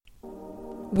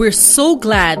We're so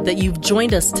glad that you've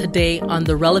joined us today on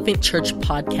the Relevant Church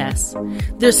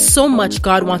podcast. There's so much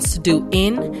God wants to do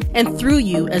in and through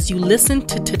you as you listen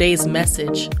to today's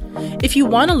message. If you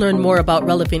want to learn more about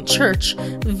Relevant Church,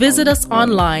 visit us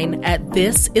online at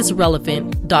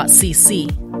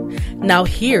thisisrelevant.cc. Now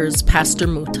here's Pastor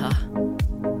Muta.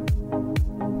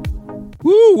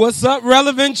 Woo, what's up,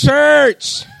 Relevant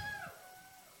Church?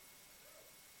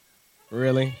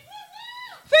 Really?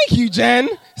 Thank you, Jen.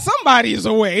 Somebody is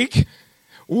awake.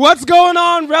 What's going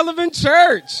on, Relevant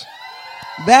Church?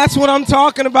 That's what I'm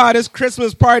talking about. It's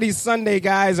Christmas Party Sunday,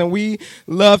 guys, and we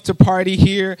love to party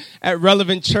here at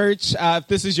Relevant Church. If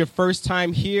this is your first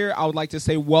time here, I would like to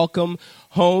say welcome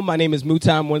home. My name is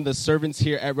Muta. I'm one of the servants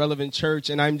here at Relevant Church,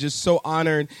 and I'm just so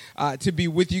honored to be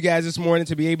with you guys this morning,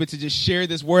 to be able to just share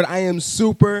this word. I am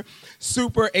super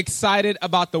excited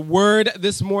about the word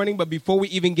this morning, but before we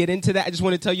even get into that, I just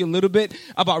want to tell you a little bit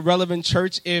about Relevant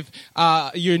Church. If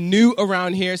you're new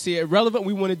around here, see, at Relevant,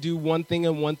 we want to do one thing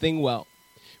and one thing well.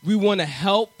 We want to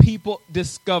help people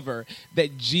discover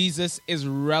that Jesus is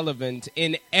relevant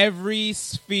in every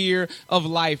sphere of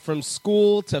life, from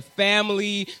school to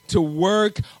family to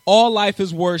work. All life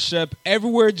is worship.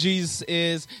 Everywhere Jesus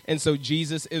is, and so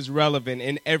Jesus is relevant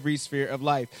in every sphere of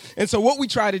life. And so what we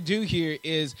try to do here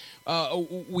is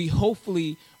we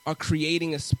hopefully are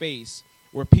creating a space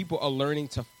where people are learning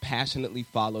to passionately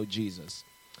follow Jesus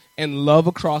and love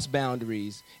across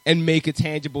boundaries and make a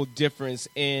tangible difference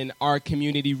in our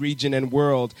community, region, and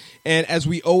world. And as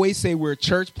we always say, we're a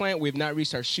church plant. We have not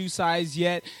reached our shoe size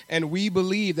yet, and we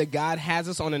believe that God has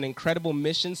us on an incredible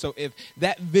mission. So if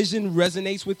that vision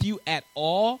resonates with you at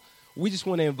all, we just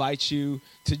want to invite you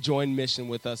to join mission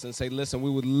with us and say, listen, we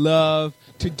would love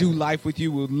to do life with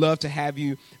you. We would love to have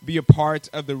you be a part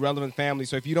of the Relevant family.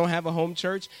 So if you don't have a home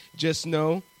church, just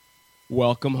know,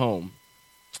 welcome home.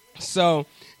 So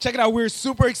check it out. We're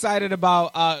super excited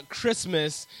about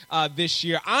Christmas this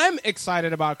year. I'm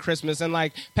excited about Christmas. And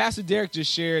like Pastor Derek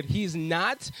just shared, he's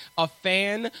not a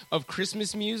fan of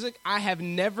Christmas music. I have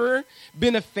never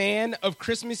been a fan of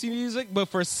Christmas music, but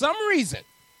for some reason,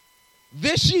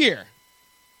 this year,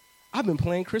 I've been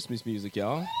playing Christmas music,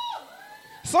 y'all.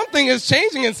 Something is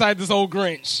changing inside this old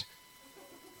Grinch.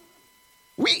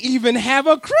 We even have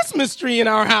a Christmas tree in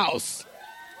our house.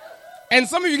 And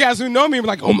some of you guys who know me are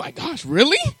like, oh my gosh,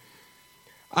 really?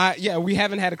 Yeah, we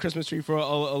haven't had a Christmas tree for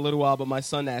a little while, but my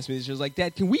son asked me this. He was like,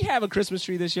 Dad, can we have a Christmas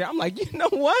tree this year? I'm like, you know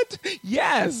what?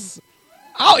 Yes.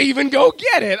 I'll even go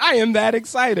get it. I am that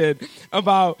excited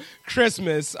about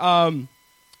Christmas. And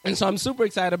so I'm super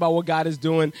excited about what God is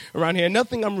doing around here. Another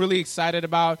thing I'm really excited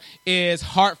about is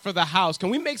Heart for the House. Can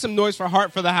we make some noise for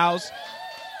Heart for the House?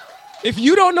 If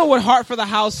you don't know what Heart for the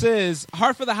House is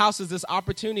this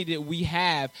opportunity that we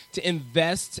have to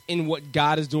invest in what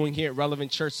God is doing here at Relevant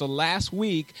Church. So last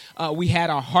week, we had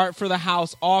our Heart for the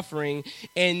House offering,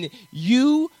 and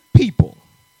you people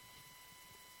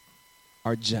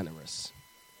are generous.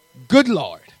 Good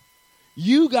Lord.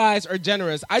 You guys are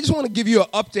generous. I just want to give you an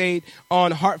update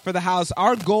on Heart for the House.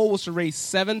 Our goal was to raise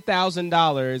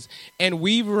 $7,000, and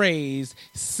we've raised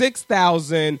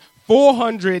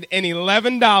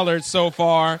 $6,411 so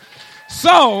far.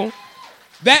 So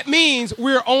that means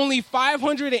we're only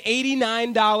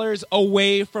 $589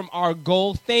 away from our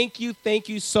goal. Thank you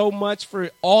so much for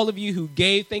all of you who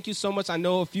gave. Thank you so much. I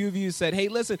know a few of you said, hey,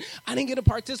 listen, I didn't get to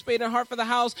participate in Heart for the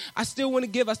House. I still want to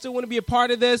give. I still want to be a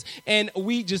part of this. And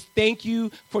we just thank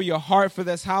you for your heart for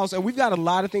this house. And we've got a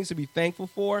lot of things to be thankful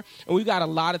for. And we've got a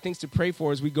lot of things to pray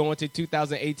for as we go into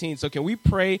 2018. So can we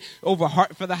pray over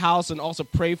Heart for the House and also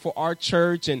pray for our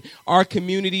church and our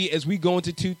community as we go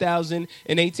into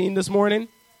 2018 this morning?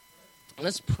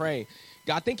 Let's pray.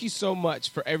 God, thank you so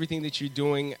much for everything that you're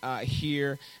doing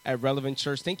here at Relevant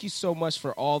Church. Thank you so much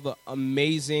for all the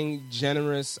amazing,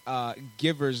 generous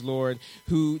givers, Lord,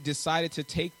 who decided to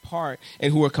take part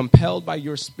and who are compelled by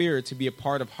your spirit to be a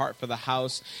part of Heart for the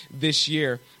House this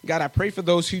year. God, I pray for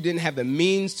those who didn't have the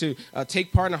means to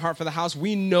take part in Heart for the House.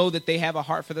 We know that they have a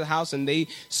heart for the house, and they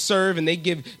serve and they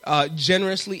give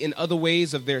generously in other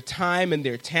ways of their time and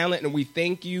their talent. And we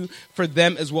thank you for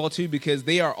them as well, too, because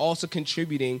they are also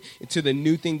contributing to the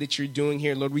new thing that you're doing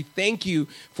here. Lord, we thank you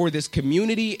for this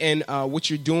community and what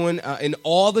you're doing in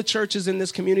all the churches in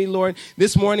this community, Lord.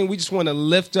 This morning, we just want to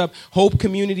lift up Hope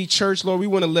Community Church, Lord. We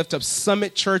want to lift up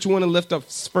Summit Church. We want to lift up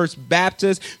First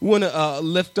Baptist. We want to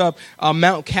lift up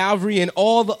Mount Calvary and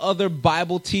all the other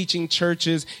Bible teaching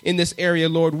churches in this area,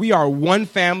 Lord. We are one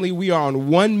family. We are on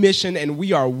one mission, and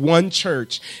we are one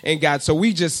church. And God, so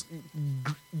we just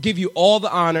give you all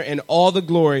the honor and all the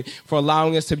glory for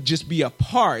allowing us to just be a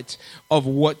part of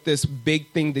what this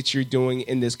big thing that you're doing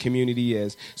in this community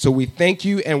is. So we thank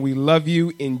you and we love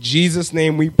you. In Jesus'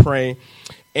 name we pray.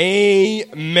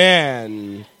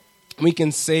 Amen. We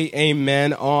can say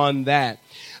amen on that.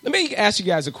 Let me ask you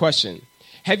guys a question.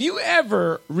 Have you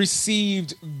ever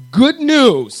received good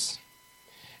news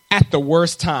at the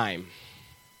worst time?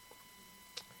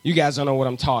 You guys don't know what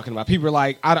I'm talking about. People are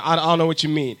like, I don't know what you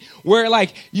mean. Where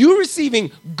like you're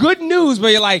receiving good news, but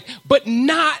you're like, but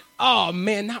not, oh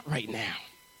man, not right now.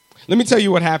 Let me tell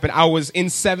you what happened. I was in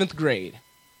 7th grade.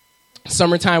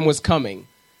 Summertime was coming.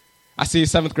 I see a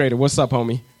 7th grader. What's up,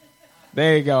 homie?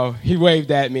 There you go. He waved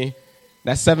at me.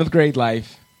 That's 7th grade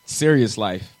life. Serious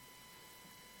life.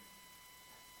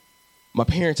 My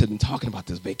parents had been talking about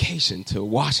this vacation to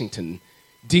Washington,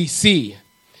 D.C.,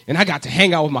 and I got to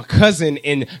hang out with my cousin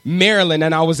in Maryland,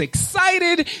 and I was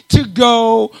excited to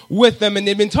go with them. And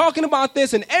they'd been talking about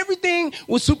this, and everything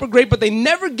was super great, but they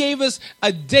never gave us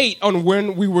a date on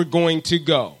when we were going to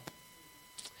go.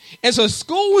 And so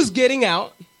school was getting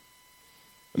out.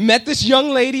 Met this young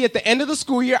lady at the end of the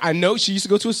school year. I know she used to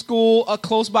go to a school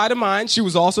close by to mine. She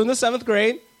was also in the 7th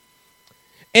grade.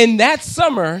 And that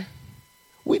summer,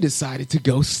 we decided to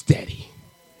go steady.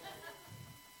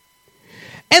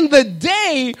 And the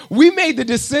day we made the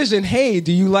decision, hey,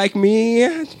 do you like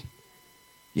me?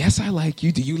 Yes, I like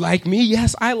you. Do you like me?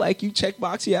 Yes, I like you.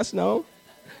 Checkbox, yes, no.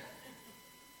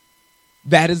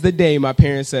 That is the day my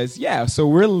parents says, yeah, so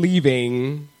we're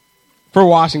leaving for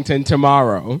Washington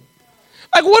tomorrow.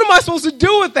 Like, what am I supposed to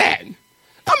do with that?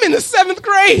 I'm in the 7th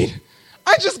grade.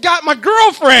 I just got my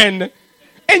girlfriend,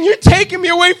 and you're taking me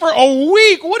away for a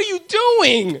week. What are you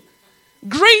doing?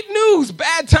 Great news,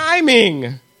 bad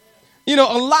timing. You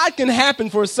know, a lot can happen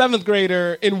for a 7th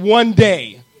grader in one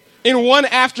day, in one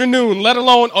afternoon, let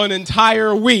alone an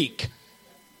entire week.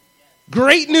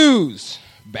 Great news,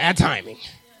 bad timing.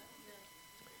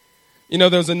 You know,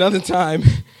 there was another time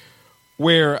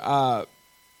where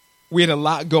we had a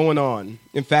lot going on.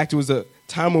 In fact, it was a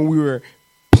time when we were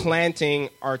planting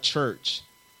our church,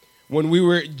 when we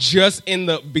were just in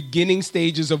the beginning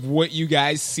stages of what you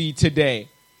guys see today.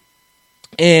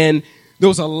 And there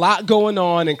was a lot going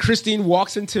on, and Christine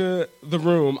walks into the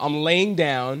room. I'm laying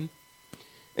down,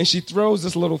 and she throws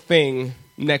this little thing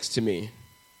next to me.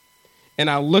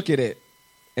 And I look at it,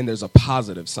 and there's a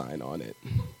positive sign on it.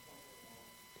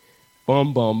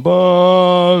 Bum, bum,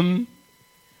 bum.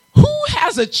 Who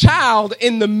has a child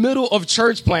in the middle of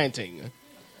church planting?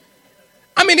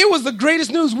 I mean, it was the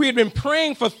greatest news. We had been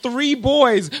praying for 3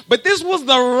 boys, but this was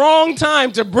the wrong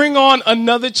time to bring on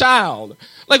another child.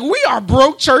 Like, we are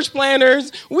broke church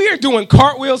planners. We are doing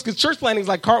cartwheels, because church planting is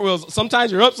like cartwheels.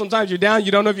 Sometimes you're up, sometimes you're down.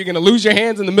 You don't know if you're going to lose your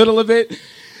hands in the middle of it.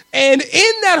 And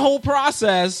in that whole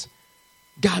process,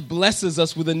 God blesses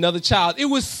us with another child. It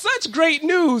was such great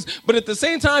news, but at the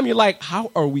same time, you're like,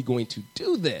 how are we going to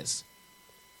do this?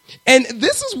 And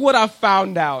this is what I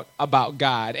found out about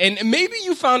God. And maybe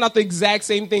you found out the exact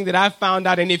same thing that I found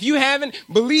out. And if you haven't,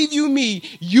 believe you me,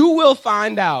 you will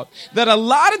find out that a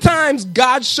lot of times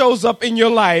God shows up in your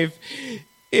life,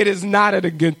 it is not at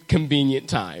a good, convenient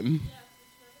time.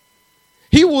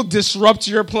 He will disrupt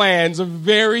your plans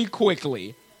very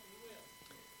quickly.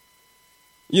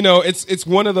 You know, it's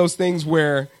one of those things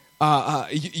where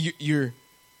you're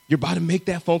about to make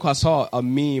that phone call. I saw a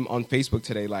meme on Facebook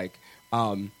today, like,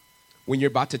 when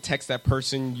you're about to text that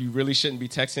person you really shouldn't be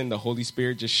texting, the Holy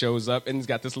Spirit just shows up, and he's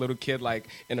got this little kid like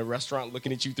in a restaurant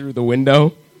looking at you through the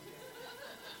window.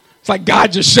 It's like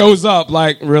God just shows up,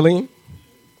 like, really?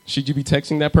 Should you be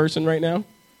texting that person right now?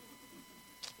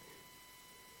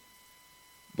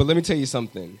 But let me tell you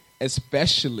something,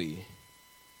 especially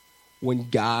when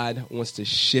God wants to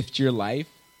shift your life,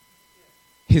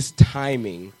 his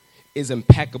timing is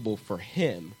impeccable for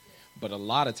him. But a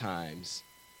lot of times,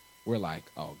 we're like,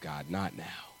 oh, God, not now.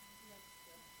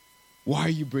 Why are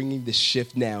you bringing this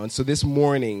shift now? And so this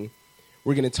morning,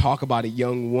 we're going to talk about a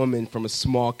young woman from a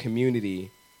small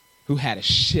community who had a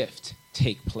shift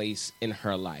take place in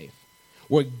her life,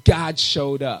 where God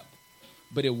showed up,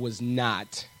 but it was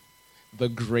not the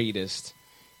greatest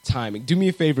timing. Do me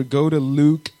a favor, go to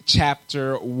Luke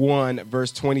chapter 1,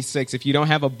 verse 26. If you don't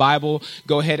have a Bible,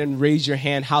 go ahead and raise your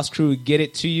hand. House crew will get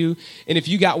it to you. And if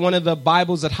you got one of the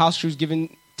Bibles that House crew's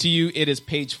given to you, it is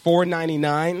page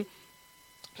 499.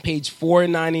 Page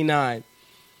 499.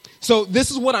 So this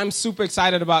is what I'm super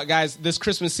excited about, guys, this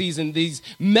Christmas season. These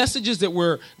messages that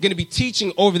we're going to be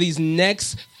teaching over these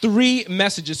next 3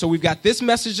 messages. So we've got this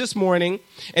message this morning,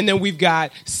 and then we've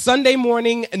got Sunday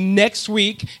morning next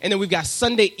week, and then we've got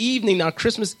Sunday evening, our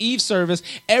Christmas Eve service.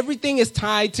 Everything is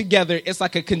tied together. It's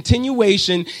like a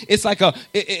continuation. It's like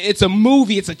it's a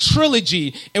movie. It's a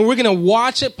trilogy, and we're going to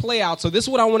watch it play out. So this is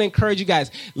what I want to encourage you guys.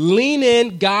 Lean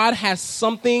in. God has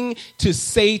something to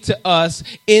say to us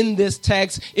in this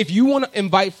text. If you want to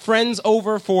invite friends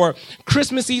over for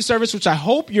Christmas Eve service, which I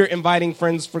hope you're inviting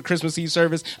friends for Christmas Eve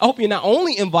service. I hope you're not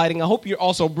only inviting, I hope you're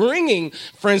also bringing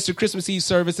friends to Christmas Eve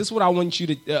service. This is what I want you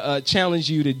to challenge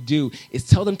you to do, is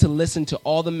tell them to listen to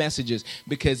all the messages,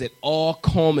 because it all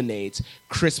culminates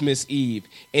Christmas Eve,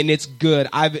 and it's good.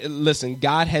 Listen,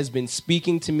 God has been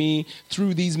speaking to me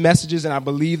through these messages, and I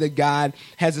believe that God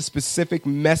has a specific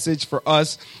message for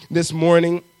us this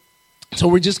morning. So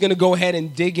we're just going to go ahead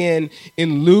and dig in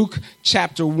Luke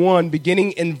chapter 1,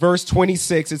 beginning in verse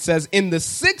 26. It says, in the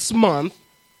 6th month,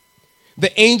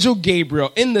 the angel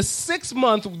Gabriel. In the 6th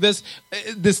month,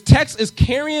 this text is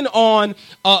carrying on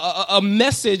a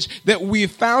message that we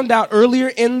found out earlier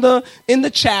in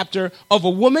the chapter of a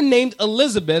woman named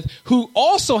Elizabeth, who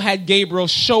also had Gabriel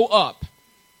show up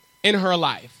in her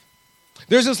life.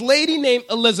 There's this lady named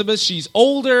Elizabeth. She's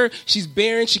older. She's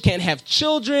barren. She can't have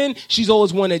children. She's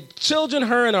always wanted children.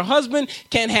 Her and her husband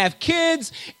can't have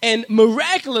kids. And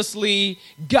miraculously,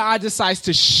 God decides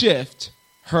to shift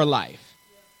her life.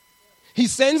 He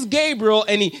sends Gabriel,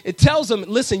 and it tells him,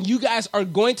 listen, you guys are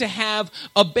going to have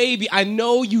a baby. I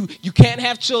know you can't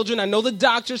have children. I know the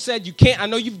doctor said you can't. I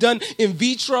know you've done in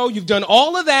vitro. You've done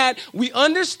all of that. We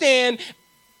understand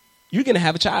you're going to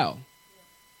have a child.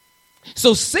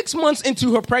 So 6 months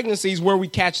into her pregnancy is where we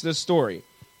catch this story.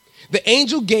 The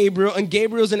angel Gabriel, and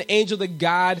Gabriel's an angel that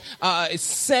God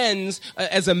sends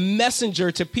as a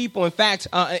messenger to people. In fact,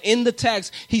 in the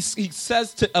text, he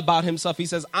says about himself, he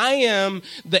says, I am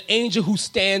the angel who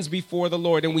stands before the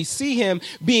Lord. And we see him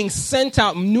being sent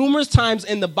out numerous times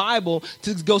in the Bible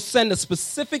to go send a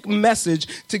specific message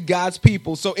to God's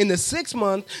people. So in the 6th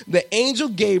month, the angel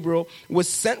Gabriel was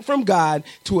sent from God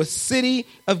to a city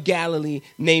of Galilee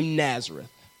named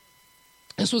Nazareth.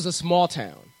 This was a small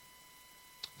town.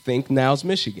 Think Niles,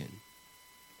 Michigan.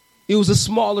 It was a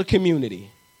smaller community.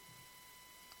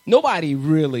 Nobody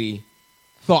really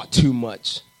thought too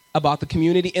much about the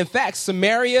community. In fact,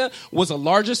 Samaria was a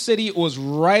larger city. It was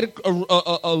right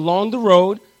along the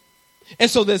road.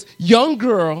 And so this young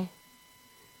girl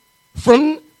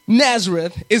from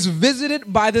Nazareth is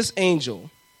visited by this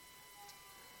angel.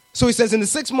 So he says, in the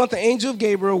 6th month, the angel of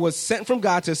Gabriel was sent from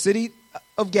God to a city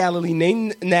of Galilee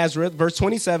named Nazareth, verse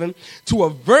 27, to a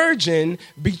virgin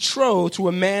betrothed to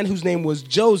a man whose name was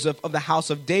Joseph of the house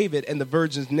of David, and the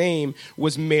virgin's name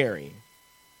was Mary.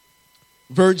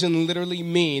 Virgin literally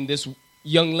mean this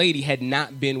young lady had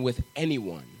not been with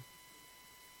anyone,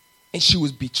 and she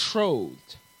was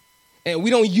betrothed. And we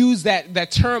don't use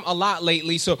that term a lot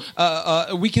lately, so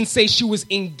we can say she was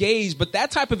engaged, but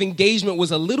that type of engagement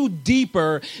was a little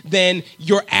deeper than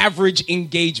your average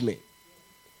engagement.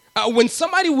 When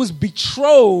somebody was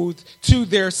betrothed to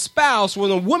their spouse,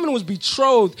 when a woman was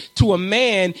betrothed to a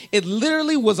man, it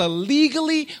literally was a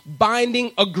legally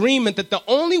binding agreement that the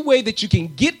only way that you can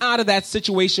get out of that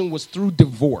situation was through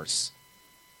divorce.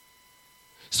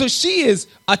 So she is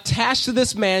attached to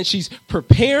this man. She's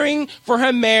preparing for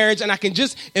her marriage, and I can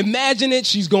just imagine it.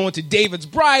 She's going to David's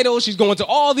Bridal. She's going to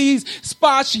all these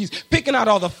spots. She's picking out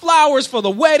all the flowers for the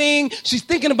wedding. She's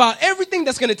thinking about everything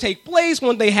that's going to take place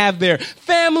when they have their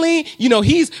family. You know,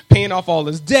 he's paying off all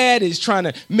his debt. He's trying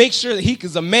to make sure that he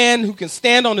is a man who can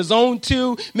stand on his own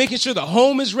too, making sure the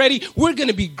home is ready. We're going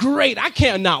to be great. I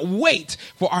cannot wait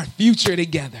for our future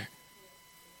together.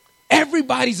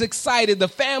 Everybody's excited. The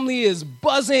family is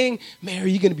buzzing. Mary,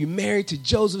 you're going to be married to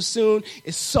Joseph soon.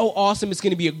 It's so awesome. It's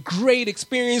going to be a great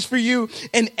experience for you.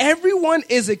 And everyone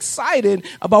is excited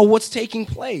about what's taking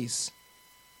place.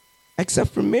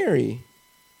 Except for Mary,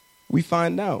 we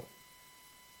find out.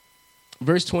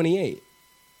 Verse 28.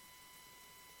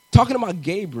 Talking about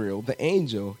Gabriel, the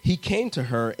angel, he came to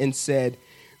her and said,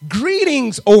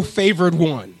 "Greetings, O favored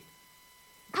one.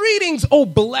 Greetings, O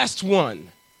blessed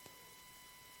one.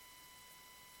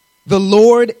 The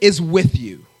Lord is with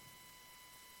you."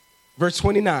 Verse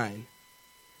 29,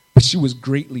 but she was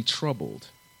greatly troubled.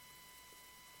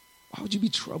 Why would you be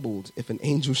troubled if an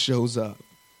angel shows up?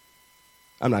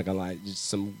 I'm not going to lie, just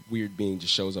some weird being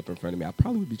just shows up in front of me. I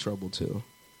probably would be troubled too.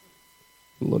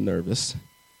 I'm a little nervous.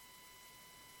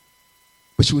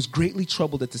 But she was greatly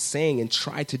troubled at the saying and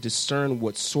tried to discern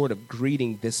what sort of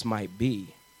greeting this might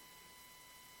be.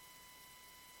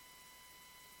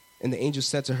 And the angel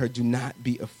said to her, "Do not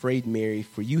be afraid, Mary,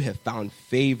 for you have found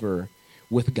favor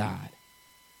with God.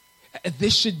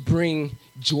 This should bring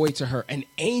joy to her. An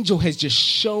angel has just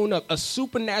shown up. A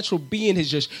supernatural being has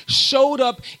just showed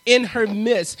up in her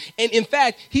midst. And in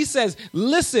fact, he says,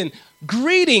 listen,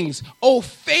 greetings, O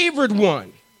favored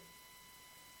one.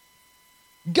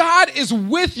 God is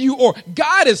with you, or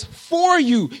God is for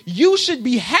you. You should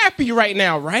be happy right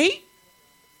now, right?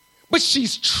 But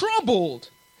she's troubled.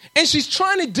 And she's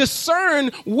trying to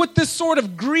discern what this sort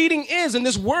of greeting is. And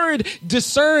this word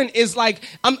discern is like,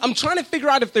 I'm trying to figure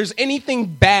out if there's anything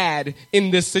bad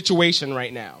in this situation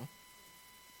right now.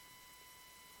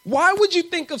 Why would you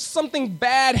think of something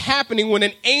bad happening when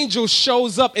an angel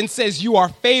shows up and says you are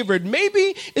favored?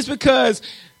 Maybe it's because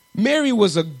Mary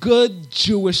was a good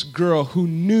Jewish girl who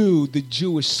knew the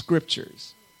Jewish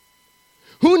scriptures.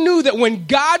 Who knew that when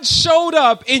God showed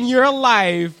up in your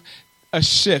life, a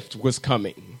shift was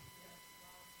coming.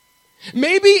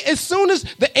 Maybe as soon as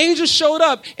the angel showed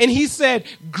up and he said,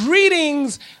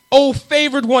 greetings, O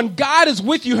favored one, God is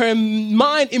with you, her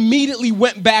mind immediately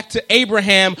went back to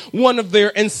Abraham, one of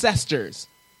their ancestors,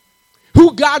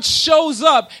 who God shows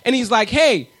up and he's like,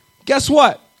 hey, guess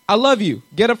what? I love you.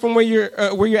 Get up from where you're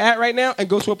at right now and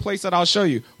go to a place that I'll show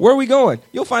you. Where are we going?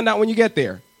 You'll find out when you get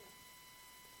there.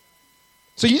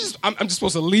 So I'm just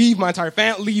supposed to leave my entire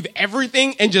family, leave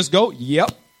everything and just go,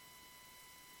 yep.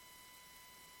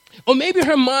 Or maybe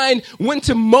her mind went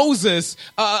to Moses,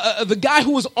 the guy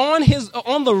who was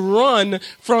on the run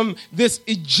from this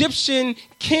Egyptian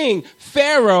king,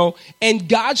 Pharaoh, and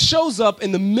God shows up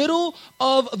in the middle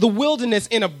of the wilderness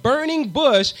in a burning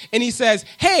bush, and he says,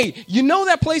 hey, you know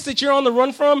that place that you're on the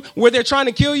run from where they're trying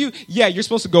to kill you? Yeah, you're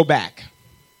supposed to go back.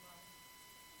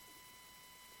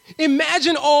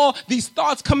 Imagine all these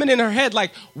thoughts coming in her head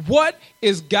like, what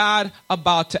is God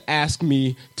about to ask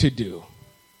me to do?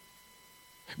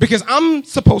 Because I'm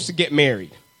supposed to get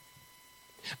married.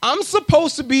 I'm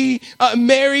supposed to be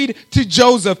married to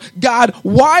Joseph. God,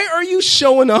 why are you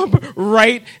showing up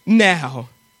right now?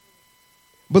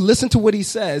 But listen to what he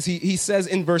says. He says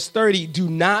in verse 30, do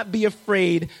not be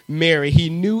afraid, Mary. He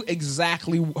knew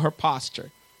exactly her posture.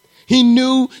 He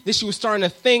knew that she was starting to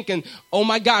think, and oh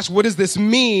my gosh, what does this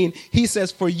mean? He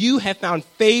says, for you have found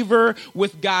favor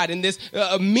with God. And this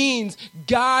means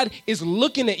God is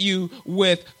looking at you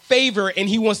with favor, and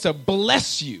he wants to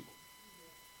bless you.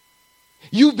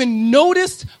 You've been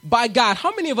noticed by God.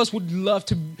 How many of us would love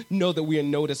to know that we are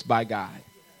noticed by God?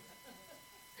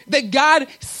 That God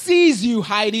sees you,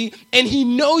 Heidi, and he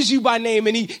knows you by name,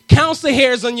 and he counts the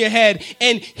hairs on your head,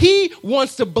 and he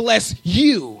wants to bless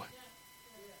you.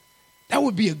 That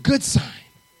would be a good sign.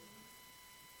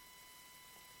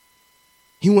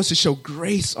 He wants to show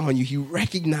grace on you. He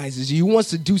recognizes you. He wants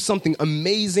to do something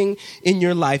amazing in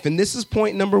your life. And this is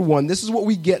point number one. This is what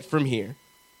we get from here.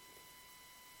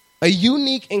 A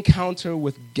unique encounter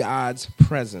with God's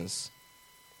presence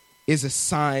is a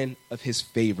sign of his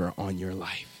favor on your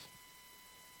life.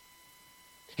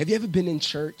 Have you ever been in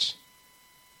church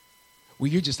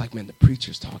where you're just like, man, the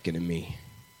preacher's talking to me?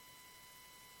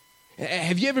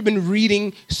 Have you ever been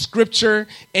reading scripture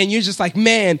and you're just like,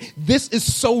 man, this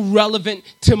is so relevant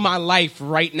to my life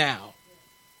right now?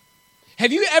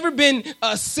 Have you ever been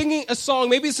singing a song,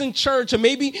 maybe it's in church or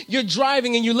maybe you're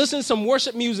driving and you're listening to some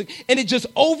worship music and it just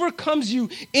overcomes you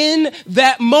in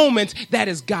that moment? That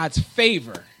is God's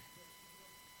favor.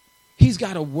 He's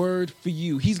got a word for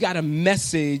you. He's got a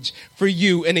message for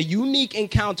you. And a unique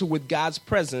encounter with God's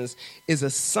presence is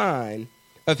a sign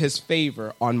of his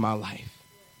favor on my life.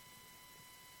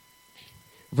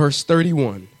 Verse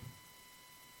 31.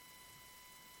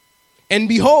 And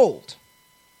behold,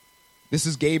 this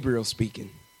is Gabriel speaking.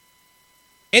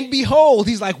 And behold,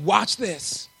 he's like, watch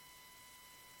this.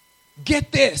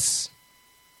 Get this.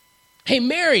 Hey,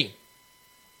 Mary,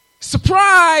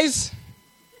 surprise.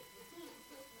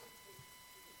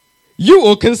 You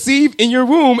will conceive in your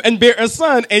womb and bear a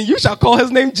son, and you shall call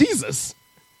his name Jesus.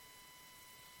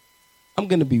 I'm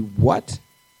going to be what?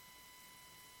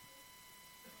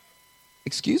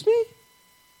 Excuse me?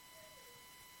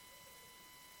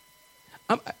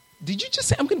 Did you just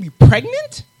say I'm going to be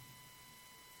pregnant?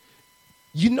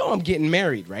 You know I'm getting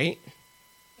married, right?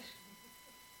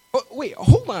 Oh, wait,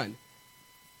 hold on.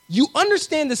 You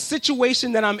understand the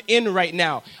situation that I'm in right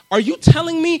now. Are you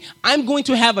telling me I'm going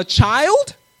to have a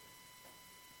child?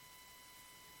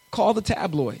 Call the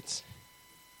tabloids.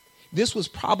 This was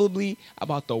probably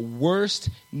about the worst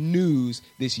news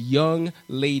this young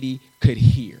lady could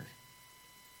hear.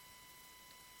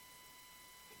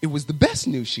 It was the best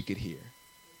news she could hear.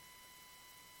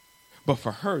 But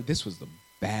for her, this was the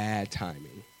bad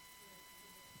timing.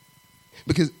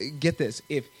 Because, get this,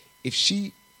 if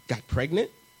she got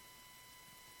pregnant,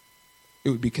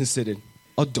 it would be considered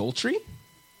adultery.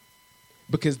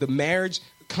 Because the marriage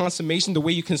consummation, the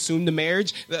way you consumed the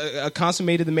marriage,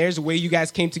 consummated the marriage, the way you guys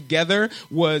came together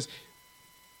was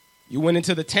you went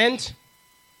into the tent,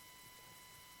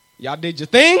 y'all did your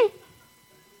thing,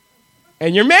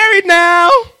 and you're married now.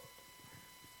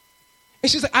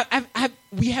 And she's like,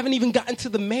 we haven't even gotten to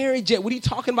the marriage yet. What are you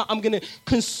talking about? I'm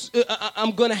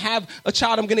gonna have a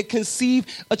child. I'm gonna conceive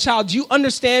a child. Do you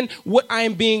understand what I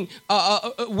am being,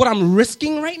 what I'm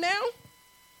risking right now?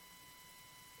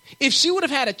 If she would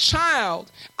have had a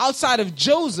child outside of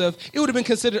Joseph, it would have been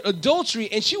considered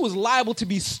adultery, and she was liable to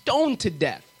be stoned to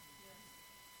death.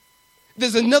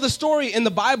 There's another story in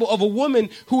the Bible of a woman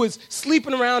who is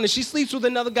sleeping around, and she sleeps with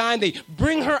another guy, and they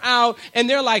bring her out, and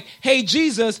they're like, hey,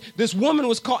 Jesus, this woman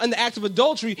was caught in the act of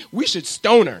adultery. We should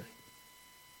stone her.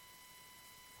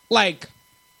 Like,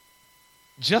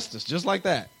 justice, just like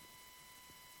that.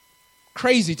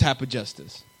 Crazy type of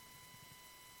justice.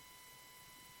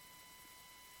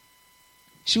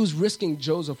 She was risking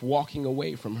Joseph walking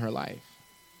away from her life.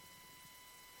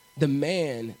 The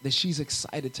man that she's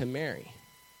excited to marry.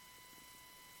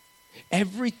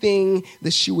 Everything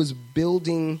that she was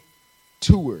building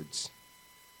towards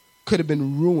could have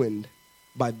been ruined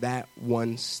by that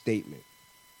one statement.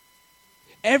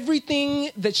 Everything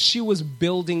that she was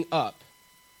building up,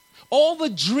 all the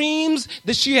dreams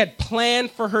that she had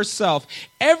planned for herself,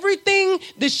 everything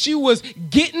that she was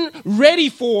getting ready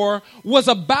for was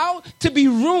about to be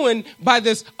ruined by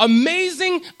this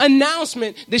amazing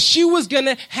announcement that she was going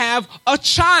to have a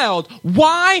child.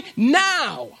 Why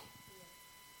now?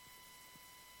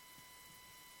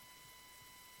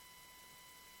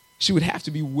 She would have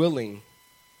to be willing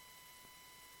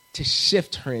to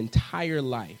shift her entire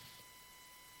life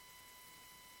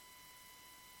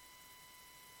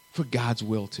for God's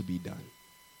will to be done.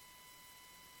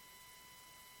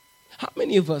 How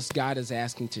many of us God is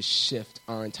asking to shift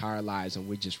our entire lives and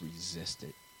we're just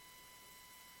resistant?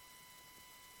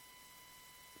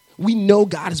 We know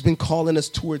God has been calling us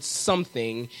towards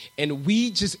something, and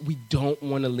we don't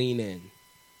want to lean in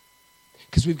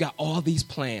because we've got all these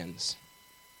plans.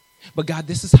 But God,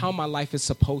 this is how my life is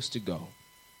supposed to go.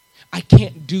 I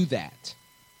can't do that.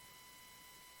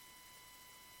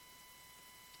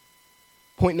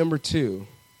 Point number 2.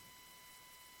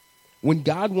 When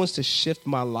God wants to shift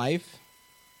my life,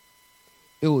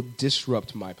 it will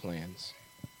disrupt my plans.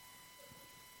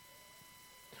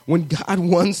 When God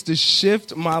wants to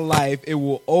shift my life, it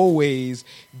will always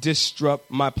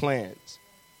disrupt my plans.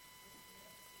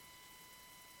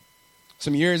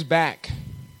 Some years back,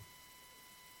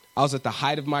 I was at the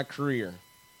height of my career,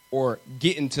 or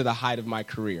getting to the height of my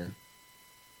career.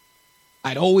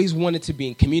 I'd always wanted to be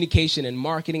in communication and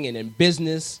marketing and in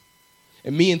business.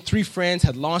 And me and 3 friends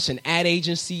had launched an ad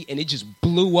agency, and it just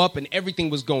blew up, and everything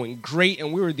was going great.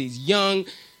 And we were these young,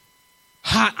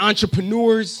 hot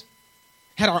entrepreneurs,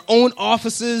 had our own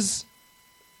offices.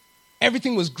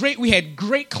 Everything was great. We had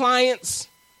great clients.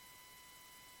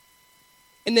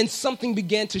 And then something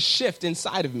began to shift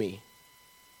inside of me.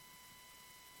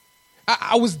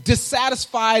 I was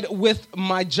dissatisfied with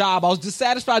my job. I was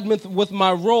dissatisfied with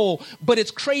my role. But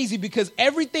it's crazy because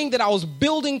everything that I was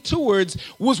building towards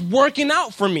was working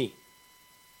out for me.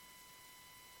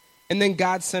 And then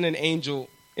God sent an angel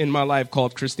in my life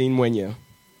called Christine Muenya.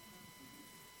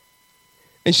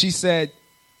 And she said,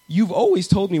 you've always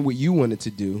told me what you wanted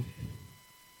to do.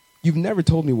 You've never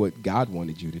told me what God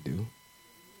wanted you to do.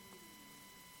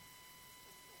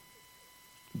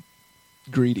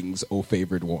 Greetings, O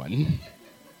favored one.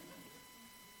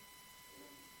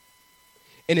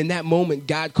 And in that moment,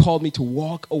 God called me to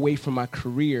walk away from my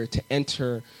career to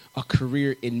enter a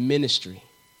career in ministry.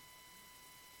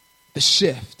 The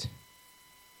shift.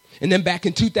 And then back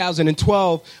in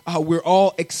 2012, we're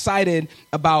all excited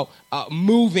about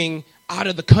moving out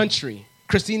of the country.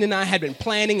 Christine and I had been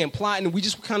planning and plotting, and we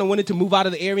just kind of wanted to move out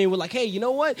of the area. And we're like, hey, you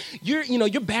know what?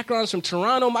 Your background's from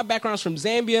Toronto. My background's from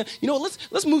Zambia.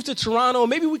 Let's move to Toronto.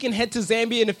 Maybe we can head to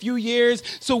Zambia in a few years.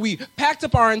 So we packed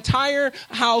up our entire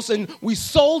house, and we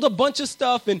sold a bunch of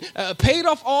stuff and paid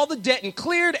off all the debt and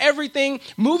cleared everything,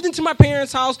 moved into my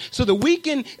parents' house so that we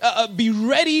can be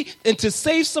ready and to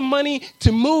save some money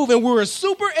to move. And we were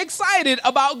super excited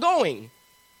about going.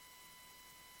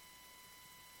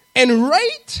 And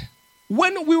right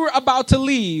when we were about to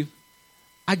leave,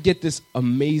 I get this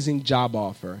amazing job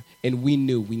offer, and we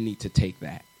knew we need to take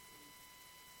that.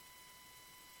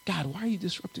 God, why are you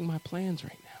disrupting my plans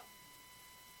right now?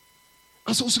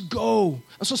 I'm supposed to go.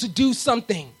 I'm supposed to do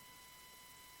something.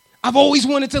 I've always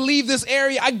wanted to leave this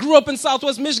area. I grew up in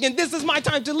Southwest Michigan. This is my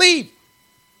time to leave.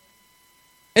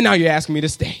 And now you're asking me to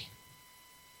stay.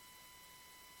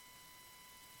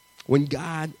 When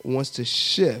God wants to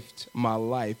shift my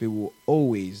life, it will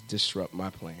always disrupt my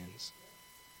plans.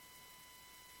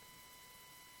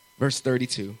 Verse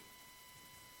 32.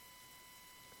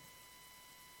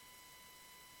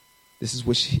 This is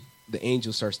what the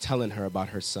angel starts telling her about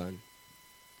her son.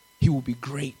 He will be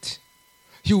great.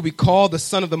 He will be called the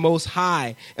Son of the Most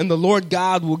High, and the Lord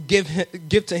God will give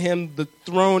to him the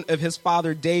throne of his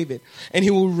father David, and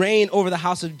he will reign over the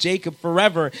house of Jacob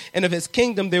forever, and of his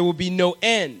kingdom there will be no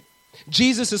end.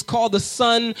 Jesus is called the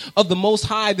Son of the Most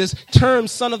High. This term,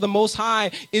 Son of the Most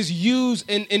High, is used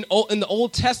in the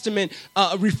Old Testament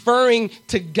referring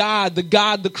to God,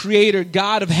 the Creator,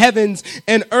 God of heavens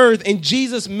and earth. And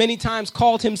Jesus many times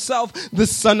called himself the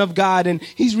Son of God. And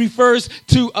he refers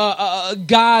to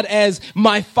God as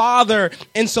my Father.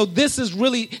 And so this is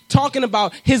really talking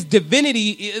about his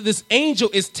divinity. This angel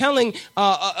is telling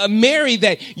Mary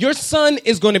that your son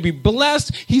is going to be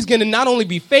blessed. He's going to not only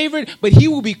be favored, but he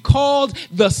will be called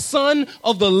the Son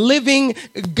of the living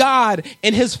God.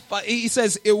 And he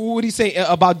says, what did he say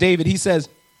about David? He says,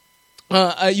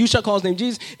 you shall call his name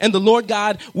Jesus, and the Lord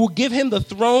God will give him the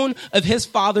throne of his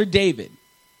father David.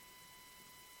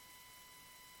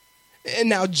 And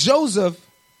now Joseph,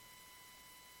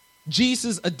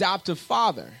 Jesus' adoptive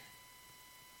father,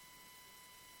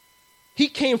 he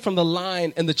came from the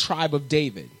line and the tribe of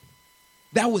David.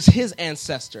 That was his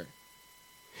ancestor.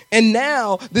 And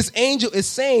now this angel is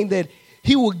saying that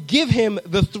he will give him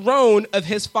the throne of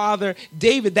his father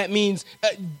David. That means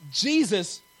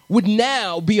Jesus would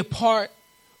now be a part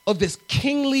of this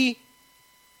kingly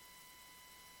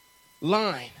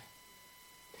line.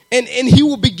 And he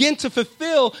will begin to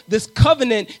fulfill this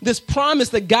covenant, this promise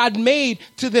that God made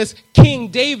to this King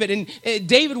David. And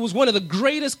David was one of the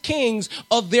greatest kings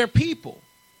of their people.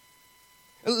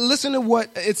 Listen to what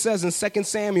it says in 2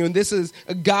 Samuel, and this is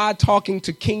God talking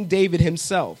to King David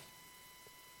himself.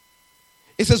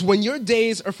 It says, when your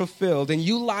days are fulfilled and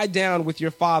you lie down with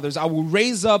your fathers, I will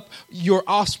raise up your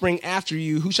offspring after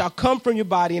you, who shall come from your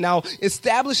body, and I'll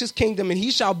establish his kingdom, and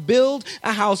he shall build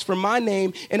a house for my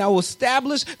name, and I will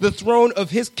establish the throne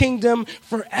of his kingdom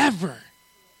forever.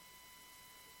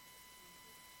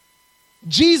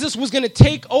 Jesus was going to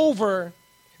take over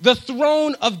the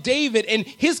throne of David, and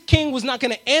his king was not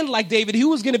going to end like David. He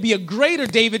was going to be a greater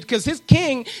David because his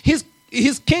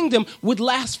kingdom would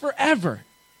last forever.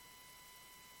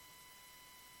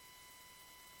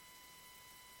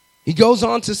 He goes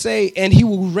on to say, and he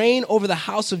will reign over the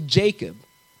house of Jacob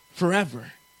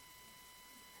forever.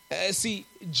 See,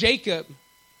 Jacob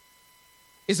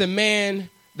is a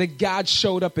man that God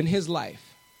showed up in his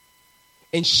life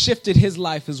and shifted his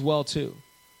life as well too.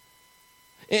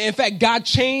 In fact, God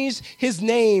changed his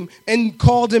name and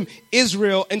called him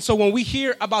Israel. And so when we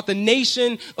hear about the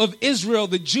nation of Israel,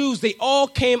 the Jews, they all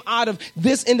came out of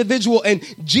this individual. And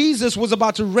Jesus was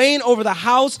about to reign over the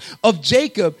house of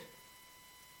Jacob.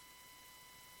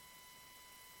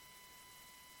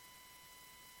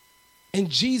 And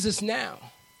Jesus now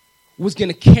was going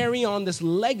to carry on this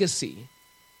legacy.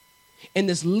 And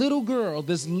this little girl,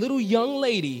 this little young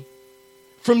lady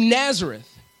from Nazareth,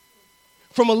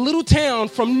 from a little town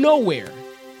from nowhere,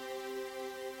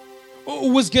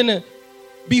 was going to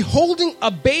be holding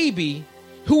a baby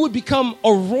who would become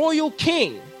a royal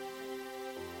king.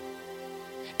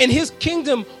 And his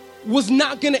kingdom was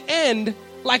not going to end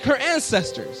like her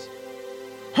ancestors.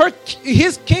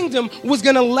 His kingdom was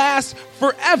going to last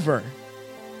forever.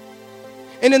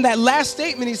 And in that last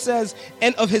statement, he says,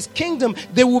 and of his kingdom,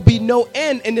 there will be no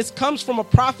end. And this comes from a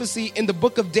prophecy in the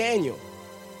book of Daniel.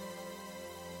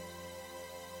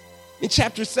 In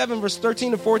chapter 7, verse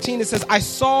 13 to 14, it says, I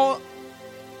saw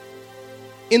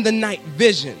in the night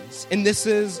visions. And this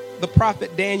is the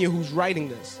prophet Daniel who's writing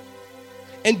this.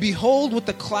 And behold, with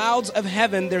the clouds of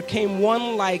heaven, there came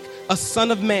one like a son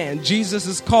of man. Jesus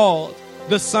is called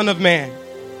the Son of Man.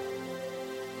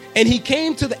 And he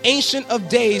came to the Ancient of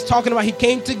Days, talking about he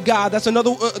came to God. That's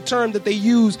another term that they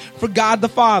use for God the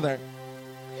Father.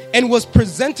 And was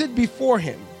presented before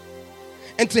him.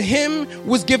 And to him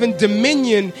was given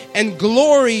dominion and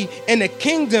glory and a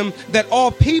kingdom that all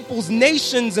peoples,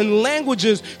 nations, and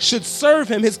languages should serve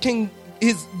him. His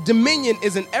dominion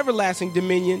is an everlasting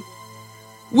dominion,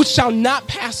 which shall not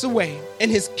pass away.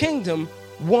 And his kingdom,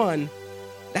 one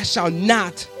that shall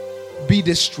not be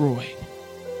destroyed.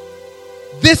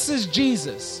 This is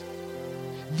Jesus.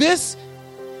 This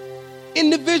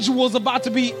individual is about to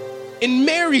be in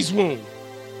Mary's womb.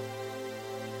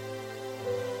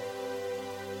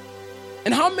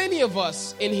 And how many of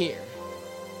us in here,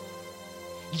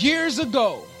 years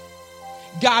ago,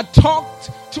 God talked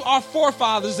to our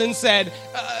forefathers and said,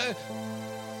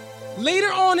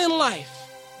 later on in life,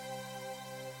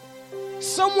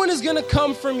 someone is going to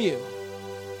come from you,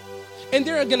 and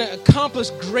they're going to accomplish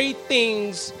great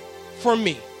things for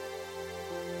me.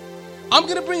 I'm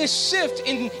going to bring a shift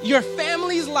in your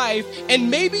family's life,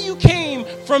 and maybe you came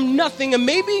from nothing, and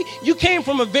maybe you came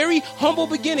from a very humble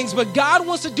beginnings, but God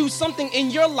wants to do something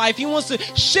in your life. He wants to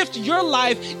shift your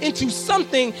life into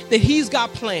something that he's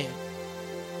got planned.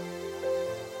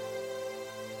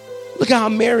 Look at how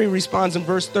Mary responds in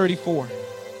verse 34.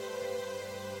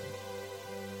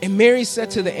 And Mary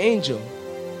said to the angel,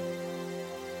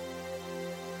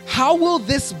 "How will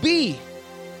this be,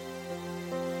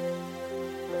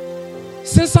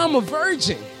 since I'm a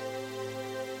virgin?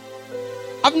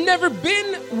 I've never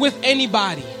been with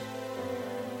anybody.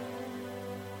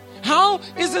 How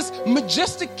is this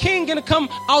majestic king going to come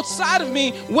outside of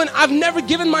me when I've never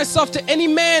given myself to any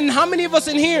man?" How many of us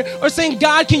in here are saying,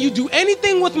 "God, can you do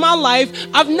anything with my life?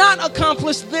 I've not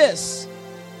accomplished this.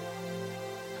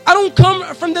 I don't come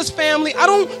from this family. I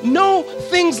don't know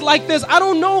things like this. I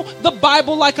don't know the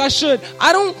Bible like I should.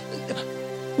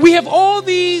 We have all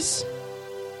these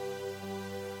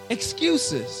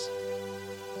excuses,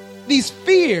 these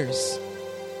fears.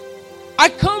 I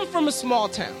come from a small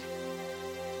town.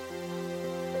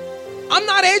 I'm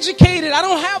not educated. I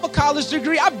don't have a college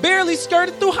degree. I barely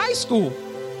skirted through high school.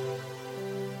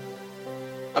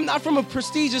 I'm not from a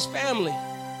prestigious family.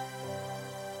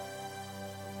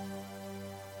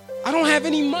 I don't have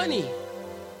any money.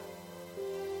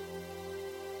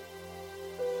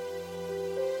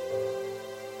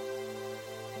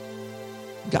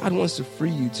 God wants to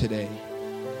free you today,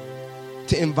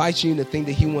 to invite you in the thing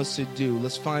that he wants to do.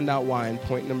 Let's find out why in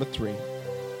point number 3.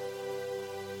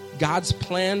 God's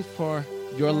plan for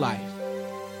your life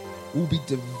will be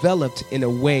developed in a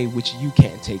way which you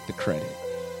can't take the credit.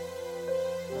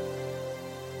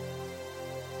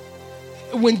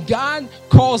 When God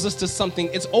calls us to something,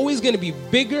 it's always going to be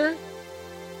bigger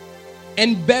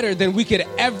and better than we could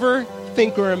ever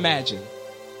think or imagine.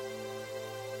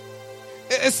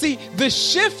 See, the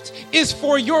shift is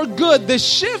for your good. The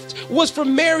shift was for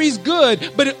Mary's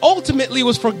good, but it ultimately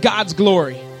was for God's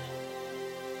glory.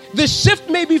 The shift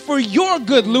may be for your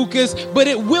good, Lucas, but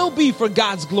it will be for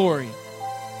God's glory.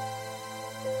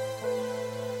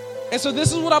 And so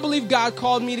this is what I believe God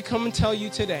called me to come and tell you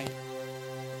today.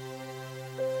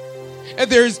 If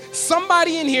there's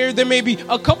somebody in here, there may be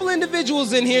a couple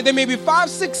individuals in here, there may be 5,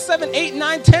 6, 7, 8,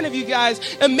 9, 10 of you guys,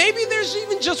 and maybe there's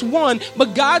even just one,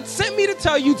 but God sent me to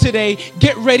tell you today,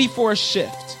 get ready for a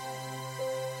shift.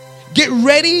 Get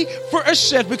ready for a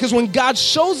shift, because when God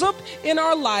shows up in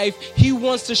our life, he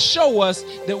wants to show us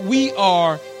that we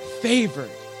are favored.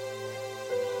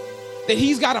 That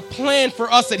he's got a plan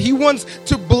for us, that he wants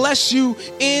to bless you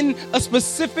in a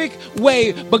specific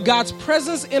way. But God's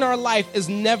presence in our life is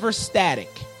never static.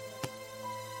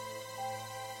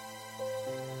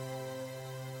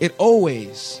 It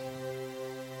always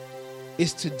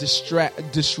is to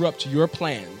disrupt your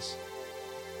plans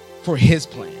for his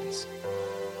plans.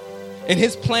 And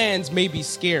his plans may be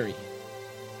scary,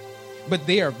 but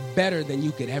they are better than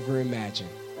you could ever imagine.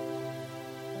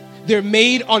 They're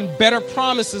made on better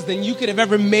promises than you could have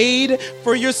ever made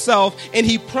for yourself. And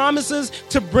he promises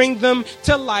to bring them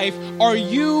to life. Are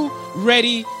you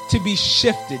ready to be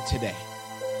shifted today?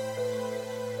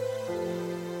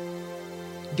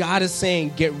 God is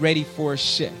saying, get ready for a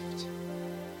shift.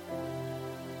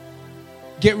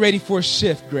 Get ready for a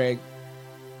shift, Greg.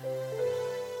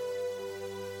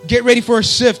 Get ready for a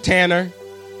shift, Tanner.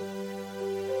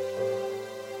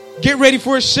 Get ready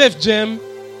for a shift, Jim.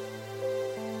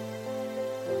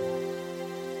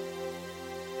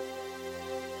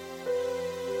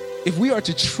 If we are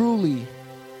to truly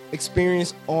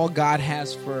experience all God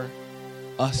has for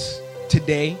us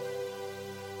today,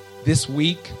 this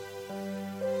week,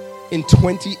 in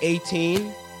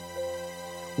 2018,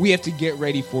 we have to get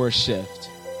ready for a shift.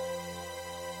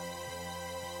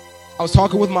 I was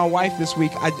talking with my wife this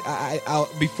week.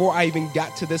 Before I even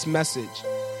got to this message,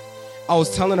 I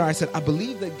was telling her, I said, I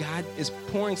believe that God is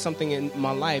pouring something in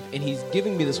my life, and he's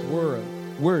giving me this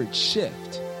word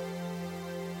shift.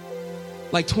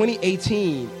 Like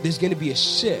 2018, there's going to be a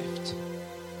shift.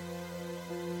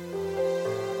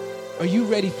 Are you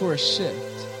ready for a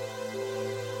shift?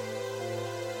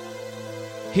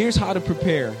 Here's how to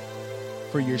prepare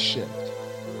for your shift,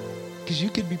 because you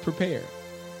could be prepared.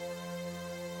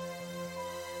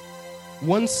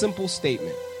 One simple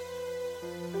statement.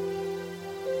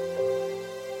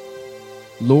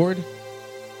 Lord,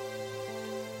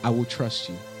 I will trust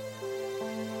you.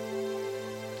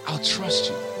 I'll trust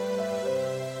you.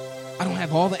 I don't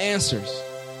have all the answers,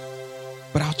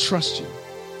 but I'll trust you.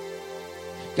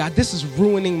 God, this is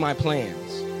ruining my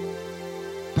plans,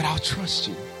 but but I'll trust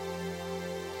you.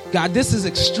 God, this is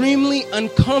extremely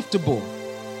uncomfortable,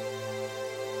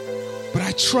 but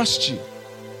I trust you.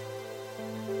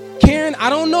 Karen, I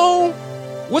don't know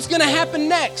what's going to happen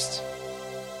next,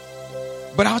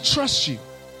 but I'll trust you.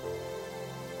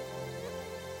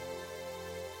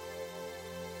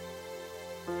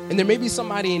 And there may be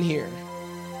somebody in here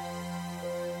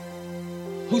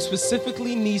who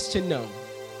specifically needs to know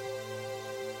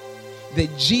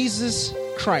that Jesus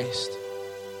Christ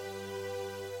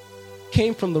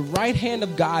came from the right hand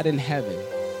of God in heaven,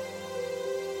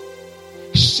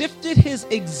 shifted his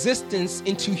existence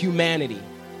into humanity,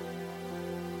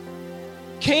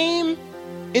 came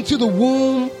into the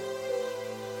womb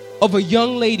of a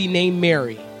young lady named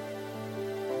Mary,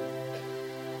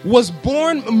 was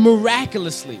born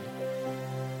miraculously,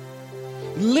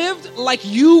 lived like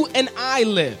you and I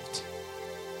lived,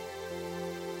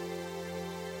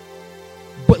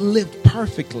 but lived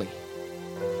perfectly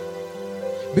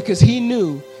because he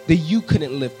knew that you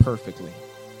couldn't live perfectly.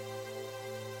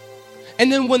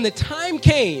 And then when the time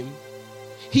came,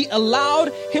 he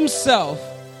allowed himself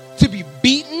to be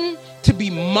beaten, to be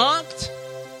mocked,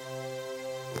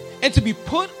 and to be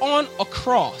put on a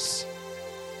cross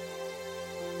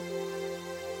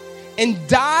and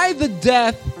die the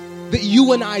death that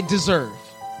you and I deserve.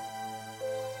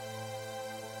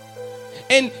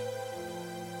 And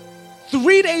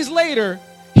 3 days later,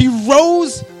 he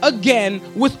rose again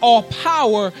with all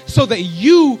power so that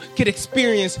you could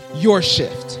experience your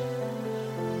shift.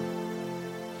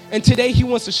 And today he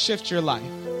wants to shift your life.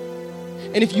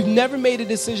 And if you've never made a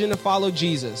decision to follow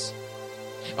Jesus,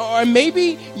 or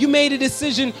maybe you made a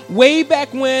decision way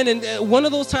back when, and one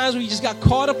of those times where you just got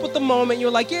caught up with the moment, you're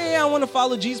like, yeah, I want to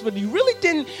follow Jesus, but you really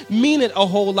didn't mean it a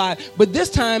whole lot. But this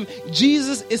time,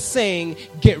 Jesus is saying,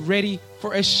 get ready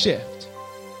for a shift.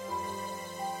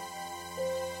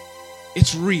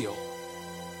 It's real.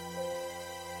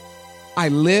 I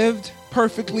lived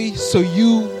perfectly so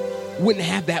you wouldn't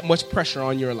have that much pressure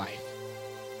on your life.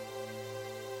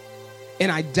 And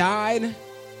I died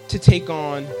to take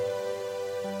on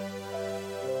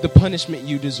the punishment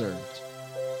you deserved.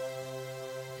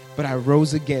 But I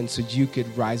rose again so you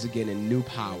could rise again in new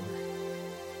power,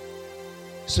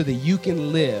 so that you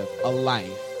can live a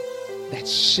life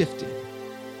that's shifted,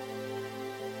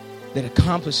 that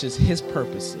accomplishes his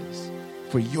purposes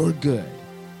for your good,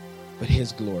 but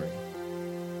his glory.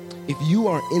 If you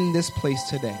are in this place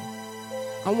today,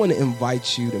 I want to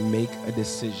invite you to make a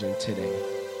decision today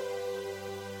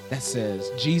that says,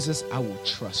 Jesus, I will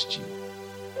trust you.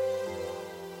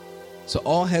 So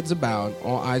all heads are bowed,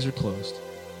 all eyes are closed.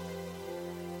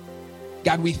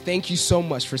 God, we thank you so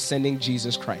much for sending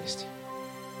Jesus Christ.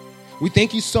 We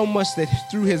thank you so much that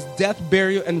through his death,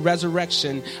 burial, and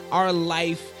resurrection, our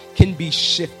life can be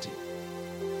shifted.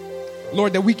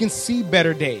 Lord, that we can see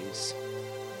better days,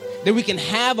 that we can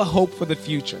have a hope for the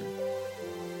future.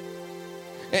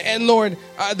 And Lord,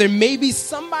 there may be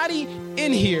somebody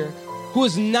in here who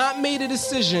has not made a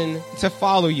decision to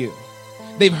follow you.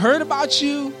 They've heard about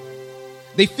you.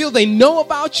 They feel they know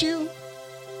about you,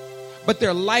 but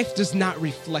their life does not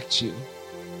reflect you.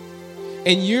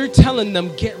 And you're telling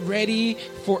them, get ready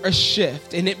for a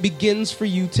shift, and it begins for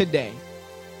you today.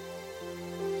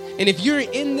 And if you're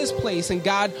in this place and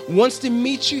God wants to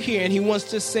meet you here and he wants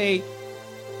to say,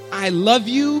 I love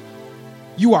you,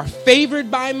 you are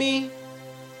favored by me,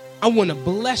 I want to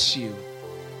bless you,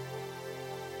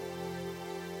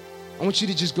 I want you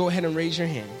to just go ahead and raise your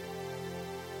hand.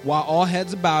 While all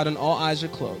heads are bowed and all eyes are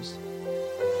closed,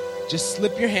 just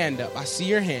slip your hand up. I see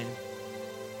your hand.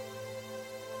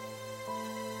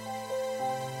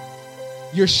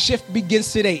 Your shift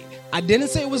begins today. I didn't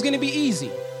say it was going to be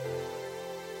easy.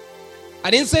 I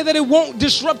didn't say that it won't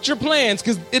disrupt your plans,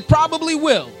 because it probably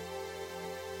will.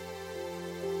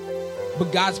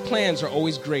 But God's plans are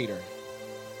always greater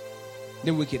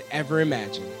than we could ever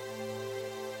imagine.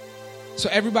 So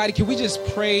everybody, can we just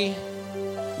pray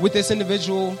with this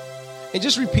individual and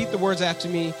just repeat the words after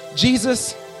me?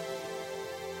 Jesus,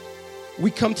 we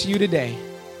come to you today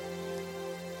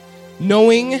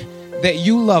knowing that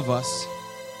you love us,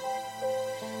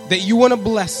 that you want to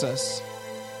bless us,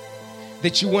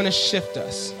 that you want to shift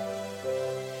us.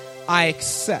 I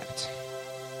accept.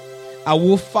 I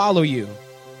will follow you.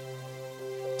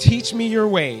 Teach me your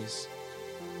ways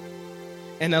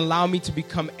and allow me to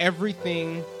become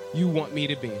everything you want me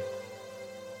to be.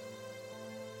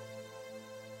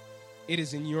 It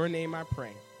is in your name I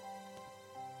pray.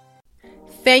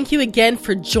 Thank you again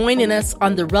for joining us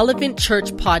on the Relevant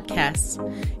Church podcast.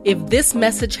 If this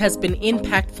message has been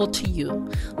impactful to you,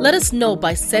 let us know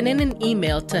by sending an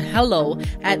email to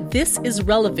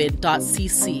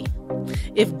hello@thisisrelevant.cc.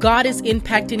 If God is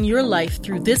impacting your life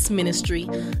through this ministry,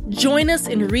 join us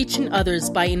in reaching others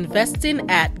by investing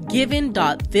at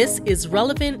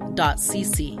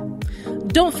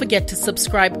giving.thisisrelevant.cc. Don't forget to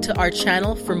subscribe to our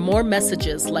channel for more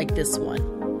messages like this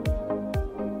one.